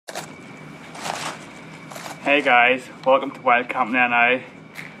Hey guys, welcome to Wild Camping now.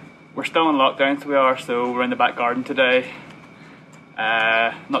 We're still in lockdown, so we are, so we're in the back garden today.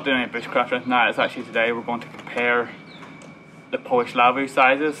 Not doing any bushcraft or anything like that. It's actually today we're going to compare the Polish Lavvu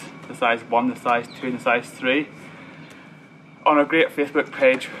sizes, the size 1, the size 2 and the size 3. On our great Facebook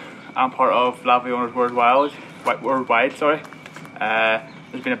page, I'm part of Lavvu Owners Worldwide.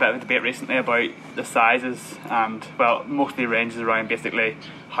 There's been a bit of a debate recently about the sizes and, well, mostly ranges around basically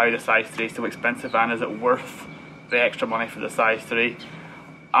how the size 3 is so expensive and is it worth the extra money for the size 3.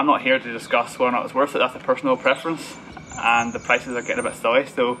 I'm not here to discuss whether or not it's worth it, that's a personal preference and the prices are getting a bit silly,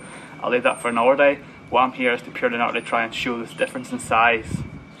 so I'll leave that for another day. What I'm here is to purely not really try and show this difference in size.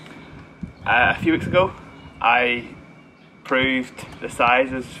 A few weeks ago I proved the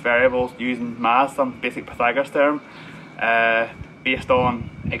sizes variables using maths, some basic Pythagoras theorem, based on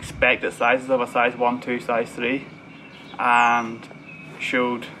expected sizes of a size 1, 2, size 3, and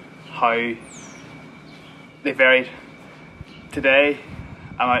showed how they varied. Today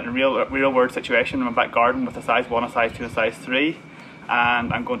I'm out in a real world situation in my back garden with a size 1, a size 2 and a size 3,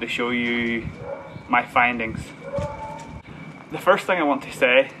 and I'm going to show you my findings. The first thing I want to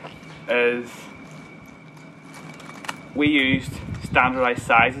say is we used standardised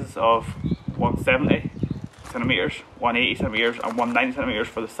sizes of 170 centimetres, 180 centimetres and 190 centimetres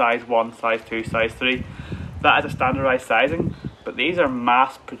for the size 1, size 2, size 3. That is a standardised sizing, but these are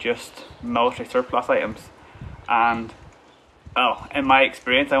mass produced military surplus items, and well, in my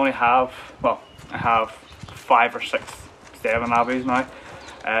experience I only have, I have 5 or 6, 7 Lavvus now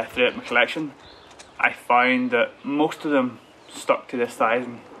throughout my collection. I found that most of them stuck to this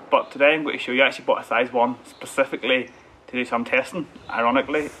sizing, but today I'm going to show you. I actually bought a size 1 specifically to do some testing,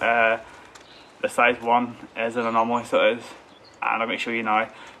 ironically. The size 1 is an anomaly, so it is, and I'm going to show you now.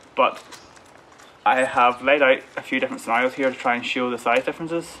 But I have laid out a few different scenarios here to try and show the size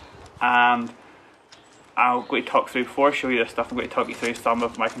differences, and I'm going to talk through, before I show you this stuff, I'm going to talk you through some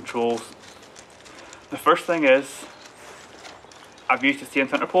of my controls. The first thing is, I've used the same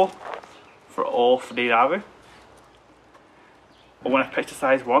center pole for all 3 Lavvu. But when I picked the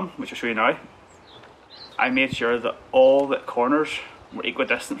size 1, which I'll show you now, I made sure that all the corners were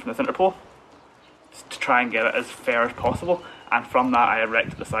equidistant from the center pole, to try and get it as fair as possible, and from that I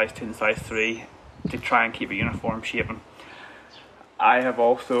erected the size 2 and size 3 to try and keep a uniform shaping. I have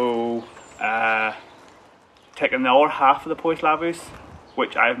also taken the other half of the Polish Lavvus,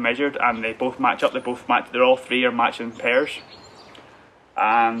 which I've measured, and they both match up. They're all 3 are matching pairs,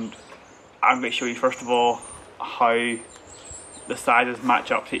 and I'm going to show you first of all how the sizes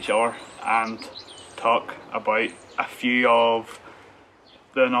match up to each other and talk about a few of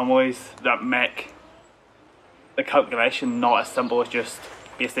the anomalies that make the calculation not as simple as just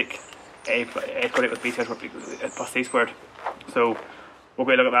basic a equals b squared plus c squared. So we'll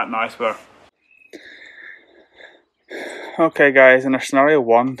go look at that now as well. Okay guys, in our scenario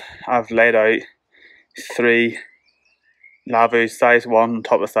 1 I've laid out 3 Lavvus, size 1 on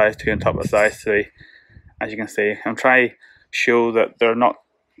top of size 2 on top of size 3. As you can see, I'm trying to show that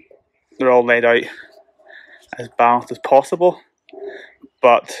they're all laid out as balanced as possible,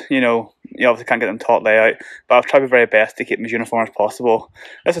 but you know, you obviously can't get them taut layout, but I've tried my very best to keep them as uniform as possible.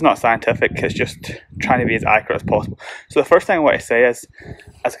 This is not scientific, it's just trying to be as accurate as possible. So the first thing I want to say is,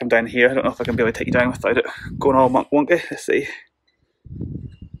 as I come down here, I don't know if I can be able to take you down without it going all wonky. Let's see.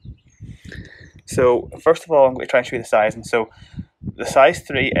 So first of all, I'm going to try and show you the sizing. So the size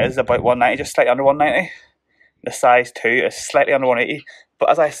 3 is about 190, just slightly under 190. The size 2 is slightly under 180, but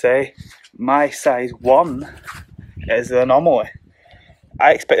as I say, my size 1 is the anomaly.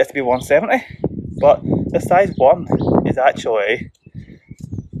 I expect this to be 170, but the size 1 is actually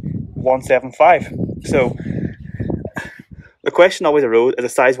 175. So the question always arose, is a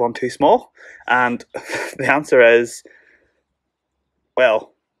size 1 too small? And the answer is,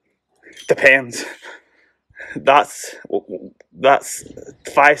 well, depends. That's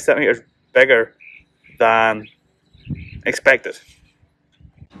 5 centimeters bigger than expected.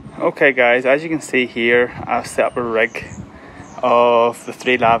 Okay guys, as you can see here, I've set up a rig of the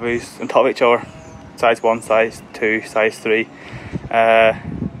 3 Lavvus on top of each other, size 1, size 2, size 3.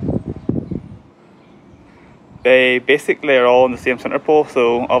 They basically are all in the same center pole,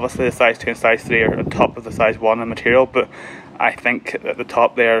 so obviously the size 2 and size 3 are on top of the size 1 in material, but I think at the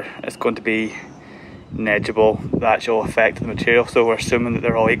top there is going to be negligible, the actual effect of the material, so we're assuming that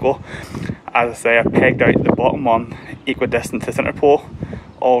they're all equal. As I say, I pegged out the bottom one equidistant to the center pole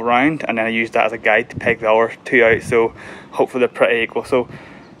all round, and then I used that as a guide to peg the other 2 out, so hopefully they're pretty equal. So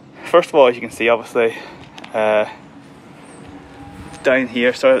first of all, as you can see, obviously down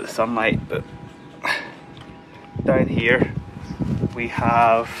here, sorry about the sunlight, but down here we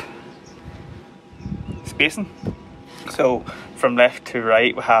have spacing. So from left to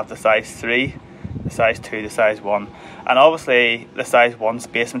right we have the size 3, the size 2, the size 1, and obviously the size 1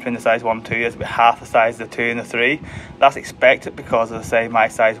 spacing between the size 1 and 2 is about half the size of the 2 and the 3. That's expected because, as I say, my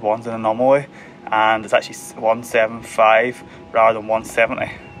size 1's an anomaly and it's actually 175 rather than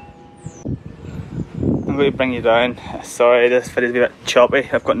 170. I'm going to bring you down. Sorry, this video's a bit choppy.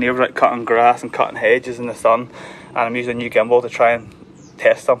 I've got neighbours out cutting grass and cutting hedges in the sun, and I'm using a new gimbal to try and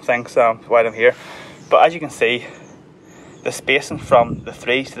test something while I'm here. But as you can see, the spacing from the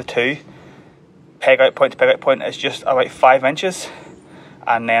 3 to the 2, peg out point to peg out point, is just about 5 inches,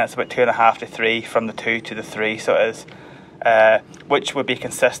 and then it's about 2.5 to 3 from the 2 to the 3. So it is, which would be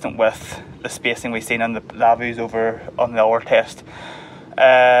consistent with the spacing we've seen on the Lavvus over on the other test.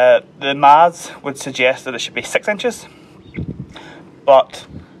 The maths would suggest that it should be 6 inches, but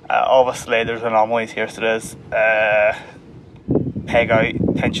obviously there's anomalies here. So there's peg out,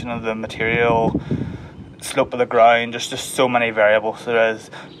 tension of the material, slope of the ground. There's just so many variables there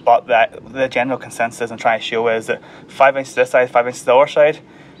is, but the general consensus I'm trying to show is that 5 inches this side, 5 inches the other side,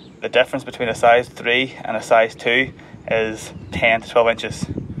 the difference between a size 3 and a size 2 is 10 to 12 inches,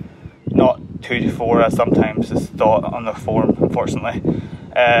 not 2 to 4 as sometimes is thought on the forum, unfortunately.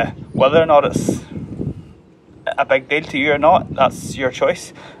 Whether or not it's a big deal to you or not, that's your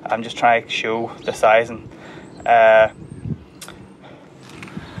choice. I'm just trying to show the size. And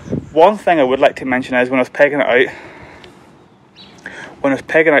one thing I would like to mention is when I was pegging it out,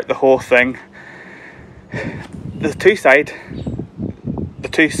 the whole thing, the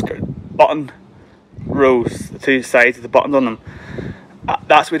two button rows, the two sides of the buttons on them,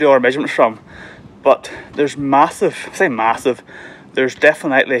 that's where we do our measurements from. But there's there's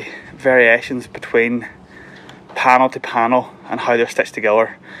definitely variations between panel to panel and how they're stitched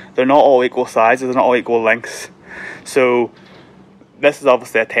together. They're not all equal sizes, they're not all equal lengths. So this is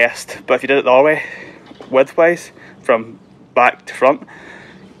obviously a test, but if you did it the other way, widthwise, from back to front,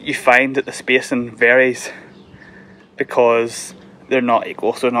 you find that the spacing varies because they're not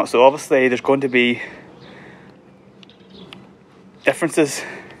equal. So obviously there's going to be differences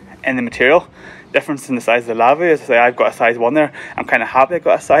in the material, difference in the size of the Lavvu. As I say, I've got a size 1 there. I'm kind of happy I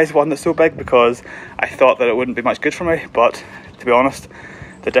got a size 1 that's so big because I thought that it wouldn't be much good for me, but to be honest,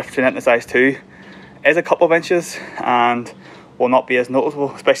 the difference between it and the size 2 is a couple of inches and will not be as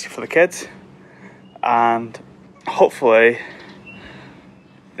noticeable, especially for the kids. And hopefully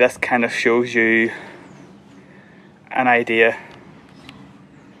this kind of shows you an idea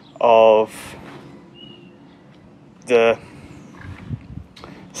of the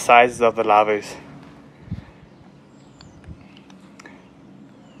sizes of the Lavvus.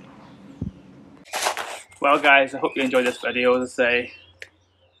 Well guys, I hope you enjoyed this video. As I say,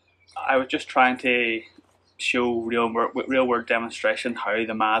 I was just trying to show real world demonstration how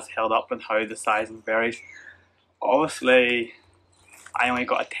the maths held up and how the sizing varies. Obviously I only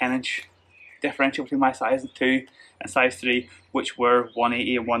got a 10-inch differential between my size 2 and size 3, which were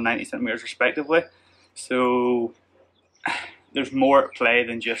 180 and 190 centimeters respectively. So there's more at play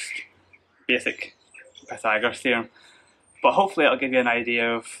than just basic Pythagoras theorem. But hopefully it'll give you an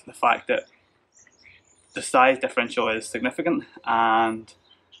idea of the fact that the size differential is significant and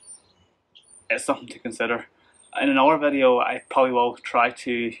it's something to consider. In another video I probably will try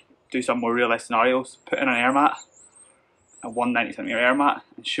to do some more real life scenarios, put in an air mat, a 190 centimeter air mat,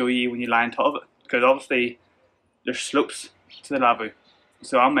 and show you when you lie on top of it, because obviously there's slopes to the Lavvu.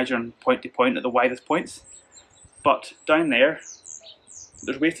 So I'm measuring point to point at the widest points, but down there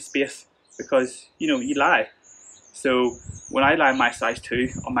there's ways to space because you lie. So when I lie my size 2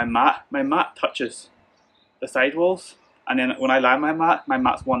 on my mat touches the side walls, and then when I lie on my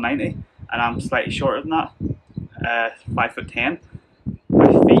mat's 190 and I'm slightly shorter than that, 5'10", my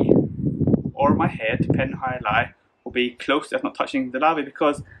feet or my head, depending on how I lie, will be close if not touching the Lavvu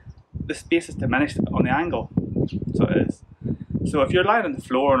because the space is diminished on the angle. So it is. So if you're lying on the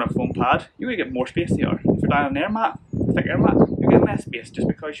floor on a foam pad, you're going to get more space here. If you're lying on an air mat, a thick air mat, you're getting less space just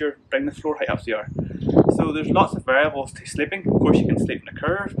because you're bringing the floor height up there. So there's lots of variables to sleeping. Of course you can sleep in a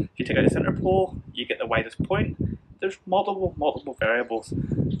curve. If you take out the centre pole, you get the widest point. There's multiple variables.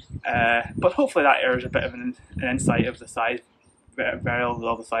 But hopefully that airs a bit of an insight of the size variables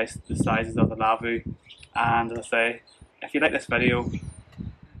of the sizes of the Lavvu. And as I say, if you like this video,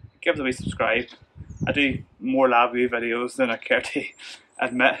 give it a wee subscribe. I do more Lavvu videos than I care to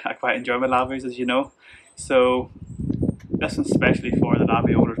admit. I quite enjoy my Lavvus, as you know. So this one's especially for the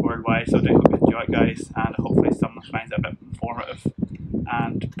Lavvu owners worldwide. So I do hope you enjoy it, guys, and hopefully someone finds it a bit informative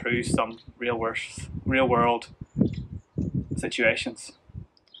and proves some real world situations.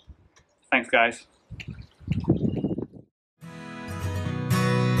 Thanks, guys.